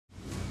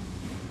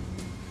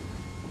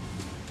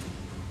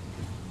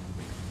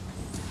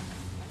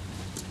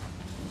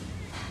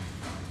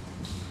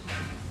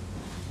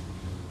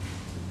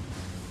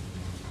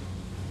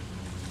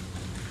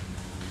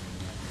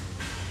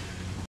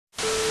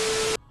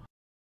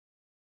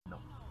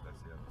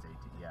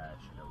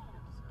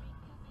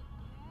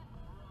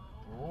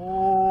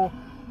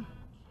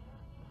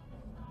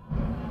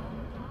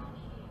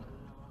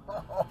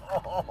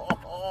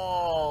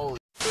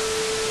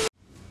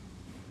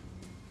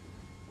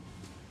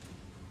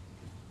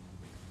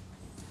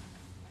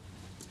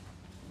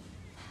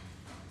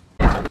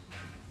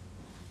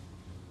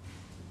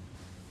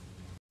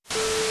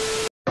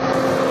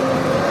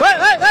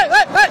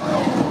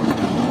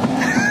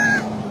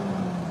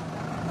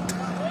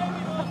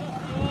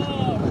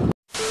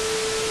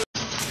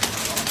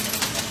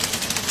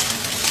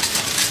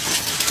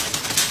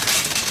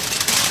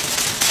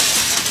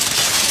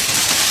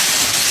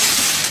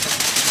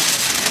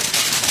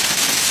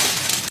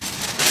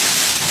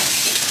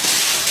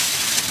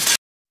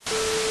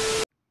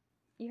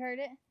You heard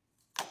it?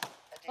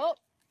 Oh,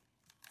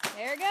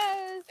 there it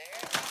goes.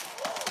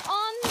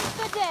 On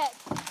the deck.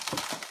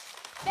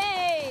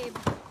 Babe,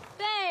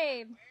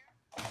 babe.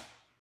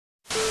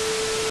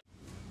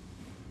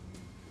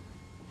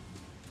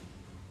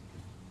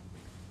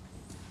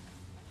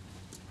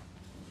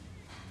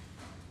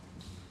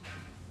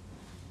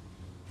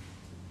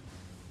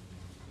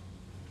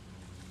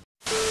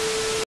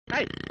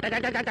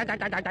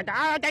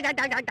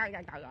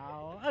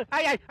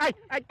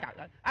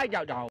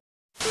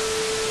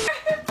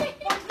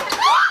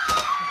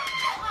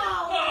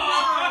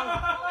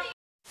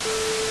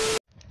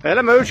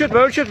 Eller muset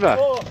va?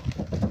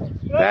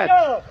 Där.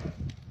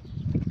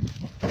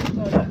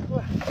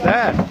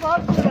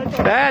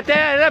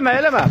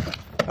 Där, lämna.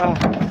 Ja.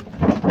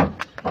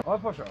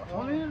 Varför så?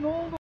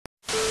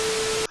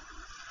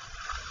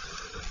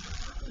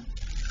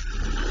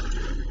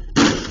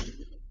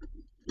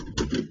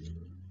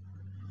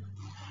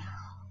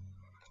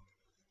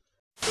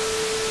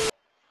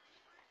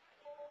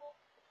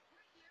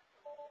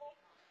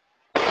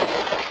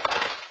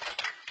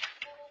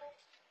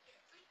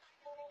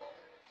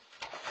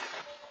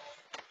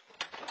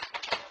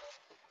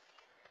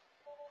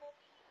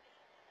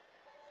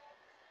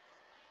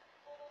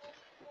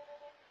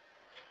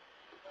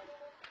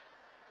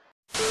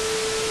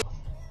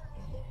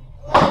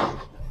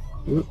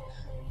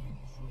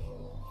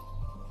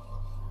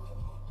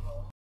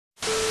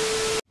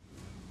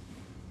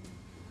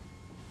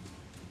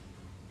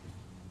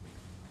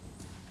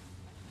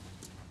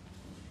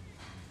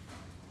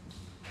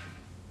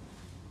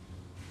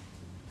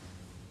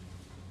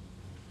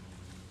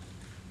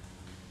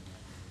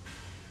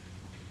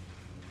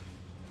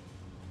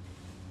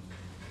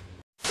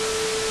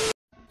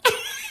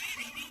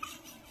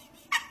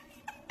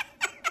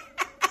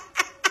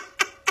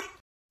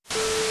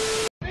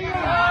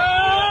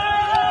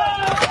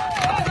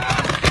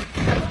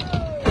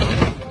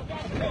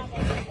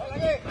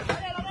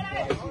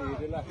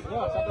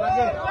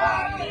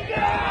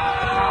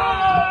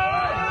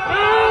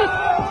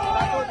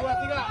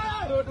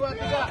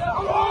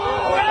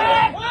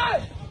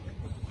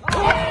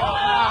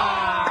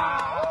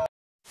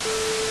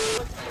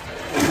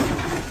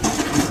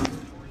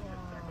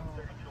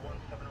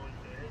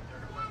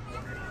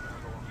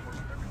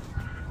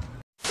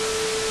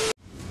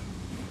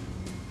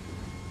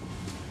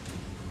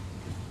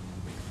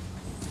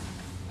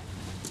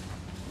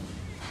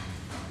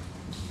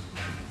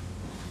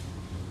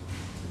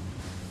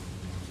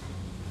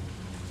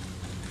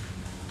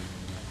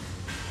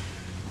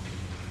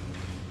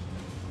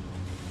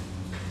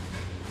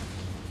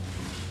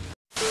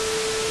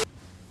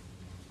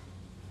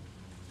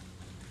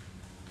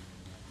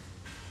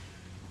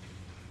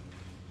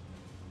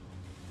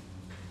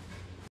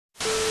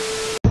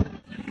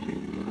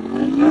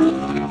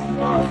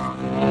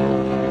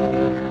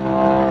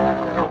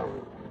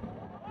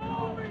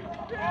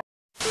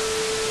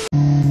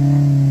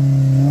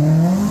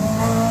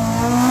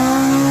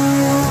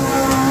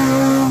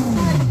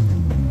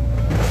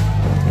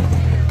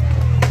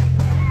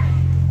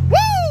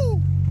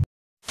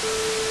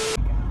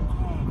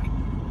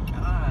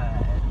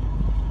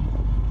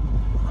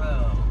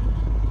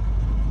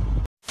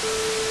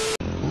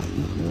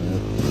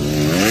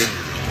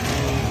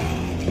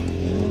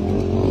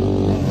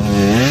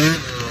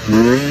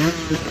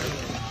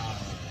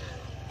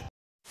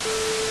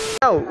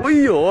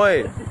 Ui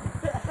dồi,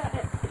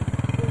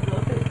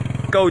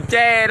 cầu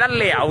tre lăn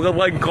lẻo gặp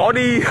mình khó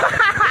đi.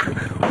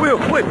 Ui,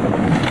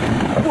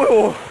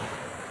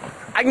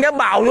 anh đã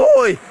bảo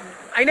rồi,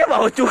 anh đã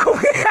bảo chú không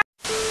nghe.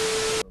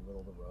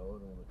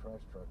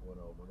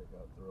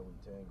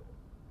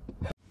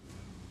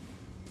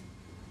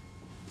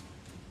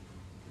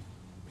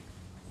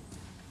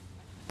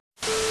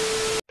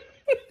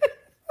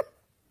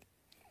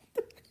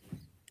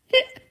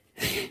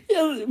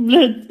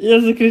 Блядь, я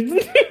закричу.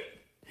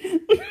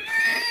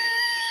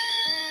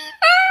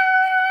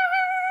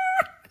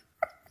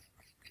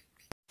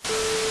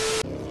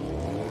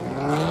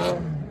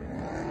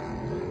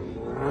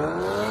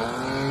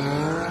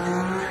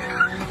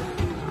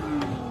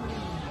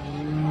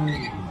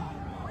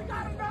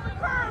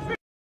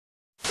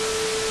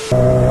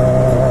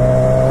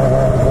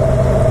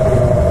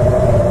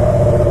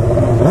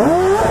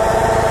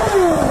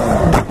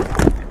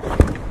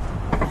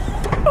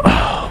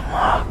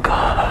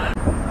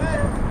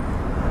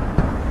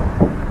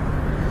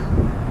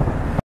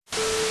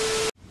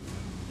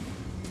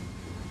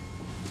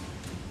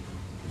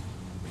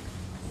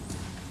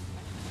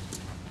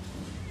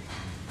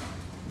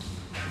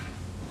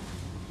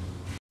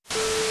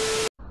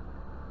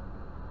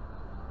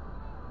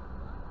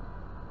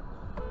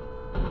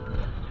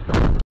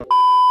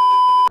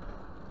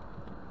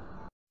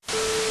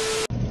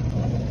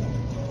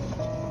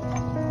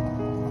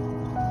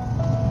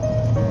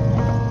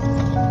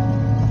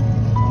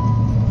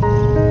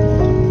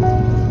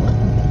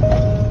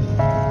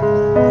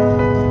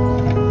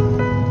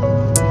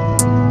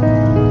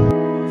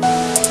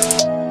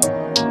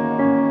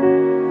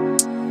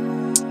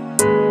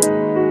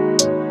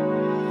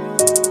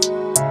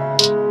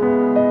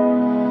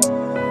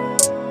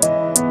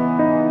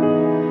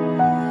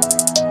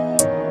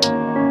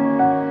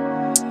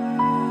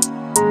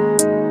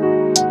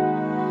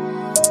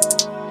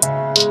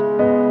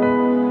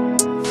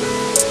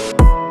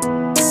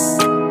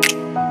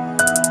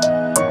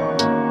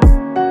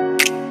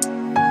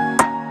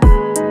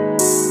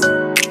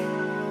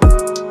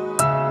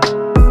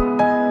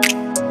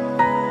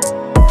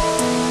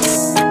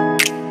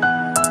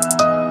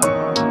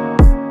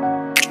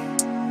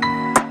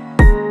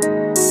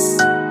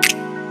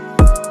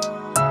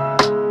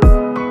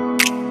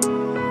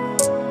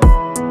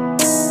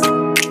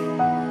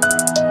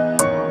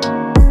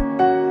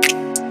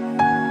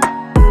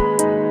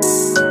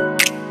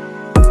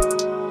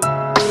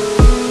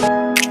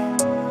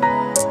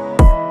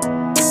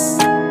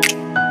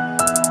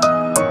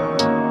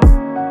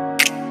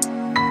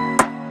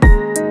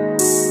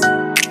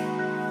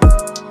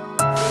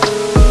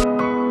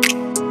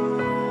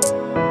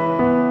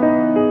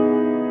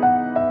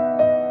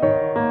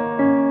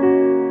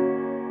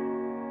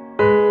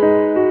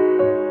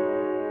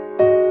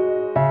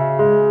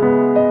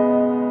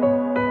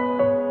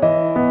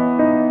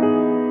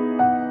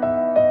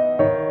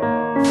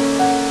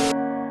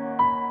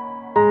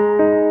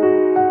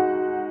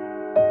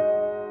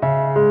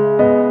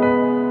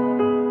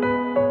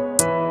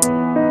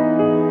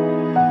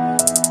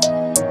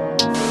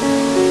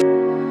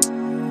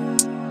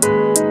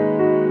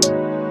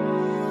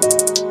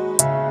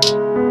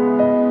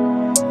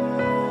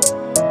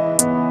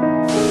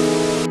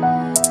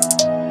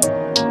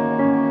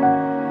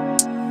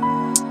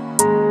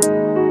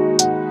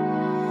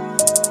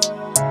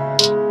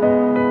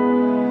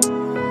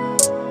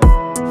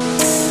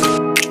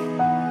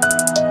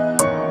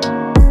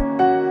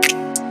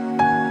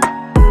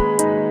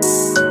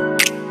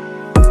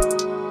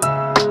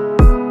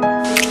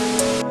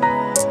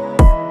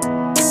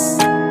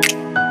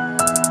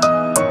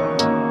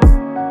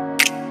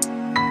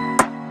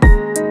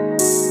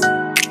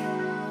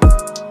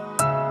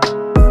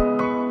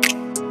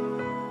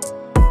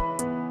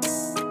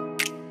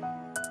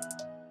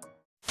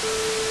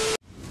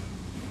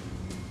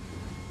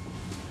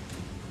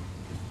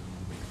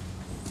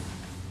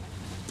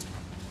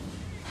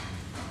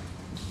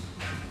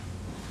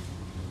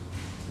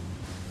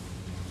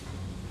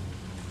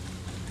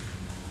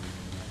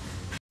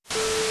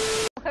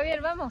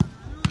 Javier, vamos.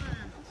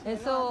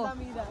 Eso.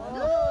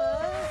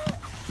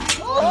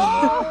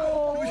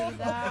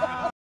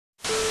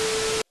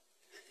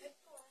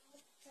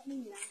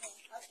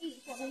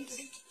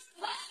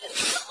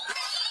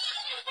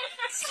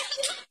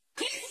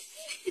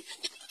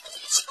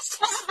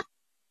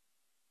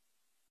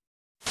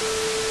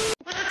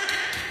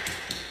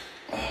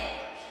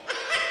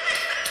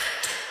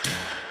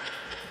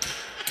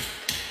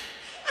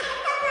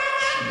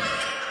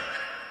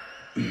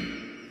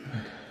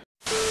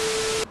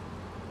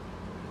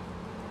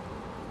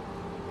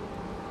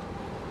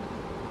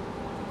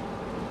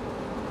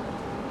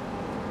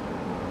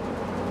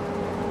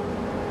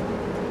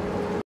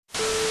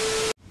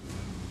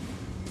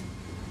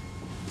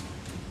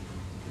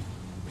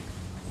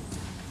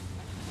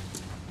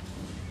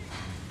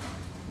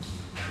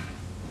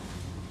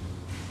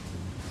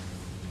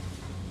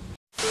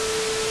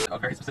 A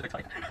very specific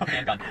type of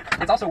handgun.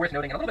 It's also worth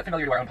noting, and a little bit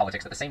familiar to our own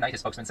politics, that the same night his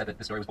spokesman said that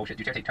the story was bullshit,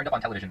 Duterte turned up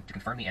on television to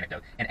confirm the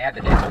anecdote and add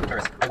that they told the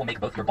tourists, "I will make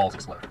both your balls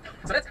explode."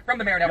 So that's from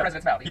the mayor, now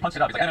President's mouth. He punched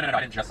it up. He's like, no,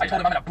 I didn't just say I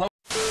told him I'm gonna blow